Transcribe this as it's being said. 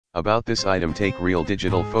About this item: take real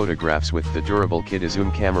digital photographs with the durable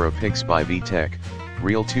KidiZoom camera. Pics by VTech,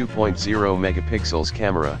 real 2.0 megapixels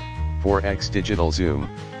camera, 4x digital zoom.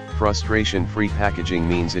 Frustration-free packaging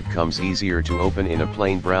means it comes easier to open in a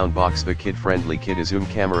plain brown box. The kid-friendly KidiZoom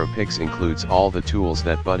camera Pics includes all the tools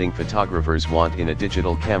that budding photographers want in a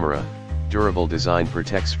digital camera. Durable design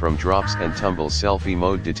protects from drops and tumbles. Selfie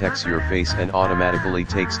mode detects your face and automatically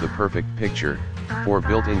takes the perfect picture. 4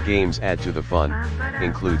 built-in games add to the fun.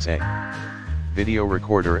 Includes a video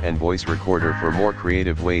recorder and voice recorder for more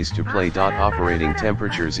creative ways to play. Operating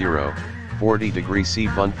temperature 0, 40 degrees C.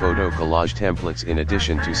 Fun photo collage templates. In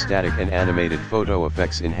addition to static and animated photo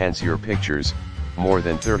effects, enhance your pictures. More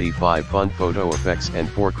than 35 fun photo effects and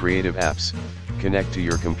 4 creative apps. Connect to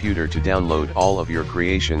your computer to download all of your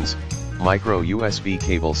creations. Micro USB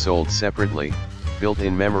cable sold separately.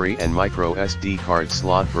 Built-in memory and micro SD card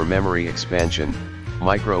slot for memory expansion.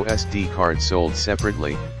 Micro SD card sold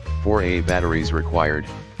separately. 4A batteries required,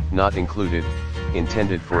 not included.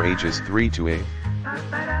 Intended for ages 3 to 8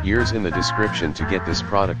 years. In the description to get this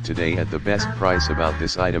product today at the best price. About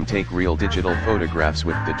this item: take real digital photographs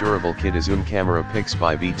with the durable KidiZoom camera. Pics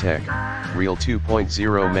by VTech, real 2.0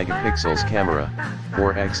 megapixels camera,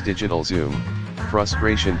 4x digital zoom.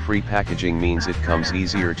 Frustration-free packaging means it comes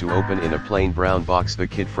easier to open in a plain brown box. The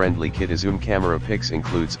kid-friendly KidiZoom camera. Pics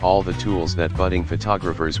includes all the tools that budding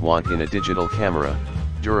photographers want in a digital camera.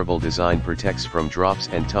 Durable design protects from drops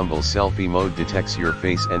and tumbles. Selfie mode detects your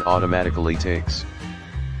face and automatically takes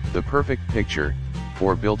the perfect picture.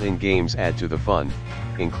 4 built-in games add to the fun.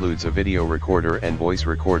 Includes a video recorder and voice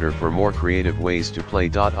recorder for more creative ways to play.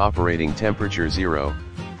 Operating temperature 0,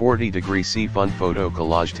 40 degrees C. Fun photo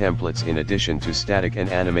collage templates. In addition to static and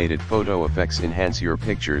animated photo effects, enhance your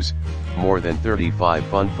pictures. More than 35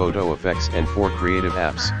 fun photo effects and 4 creative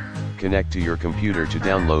apps. Connect to your computer to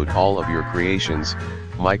download all of your creations.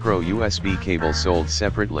 Micro USB cable sold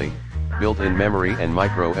separately. Built-in memory and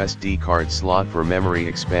micro SD card slot for memory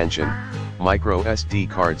expansion. Micro SD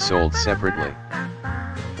card sold separately.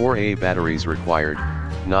 4A batteries required,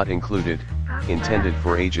 not included. Intended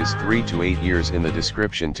for ages 3 to 8 years. In the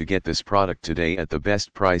description to get this product today at the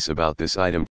best price. About this item: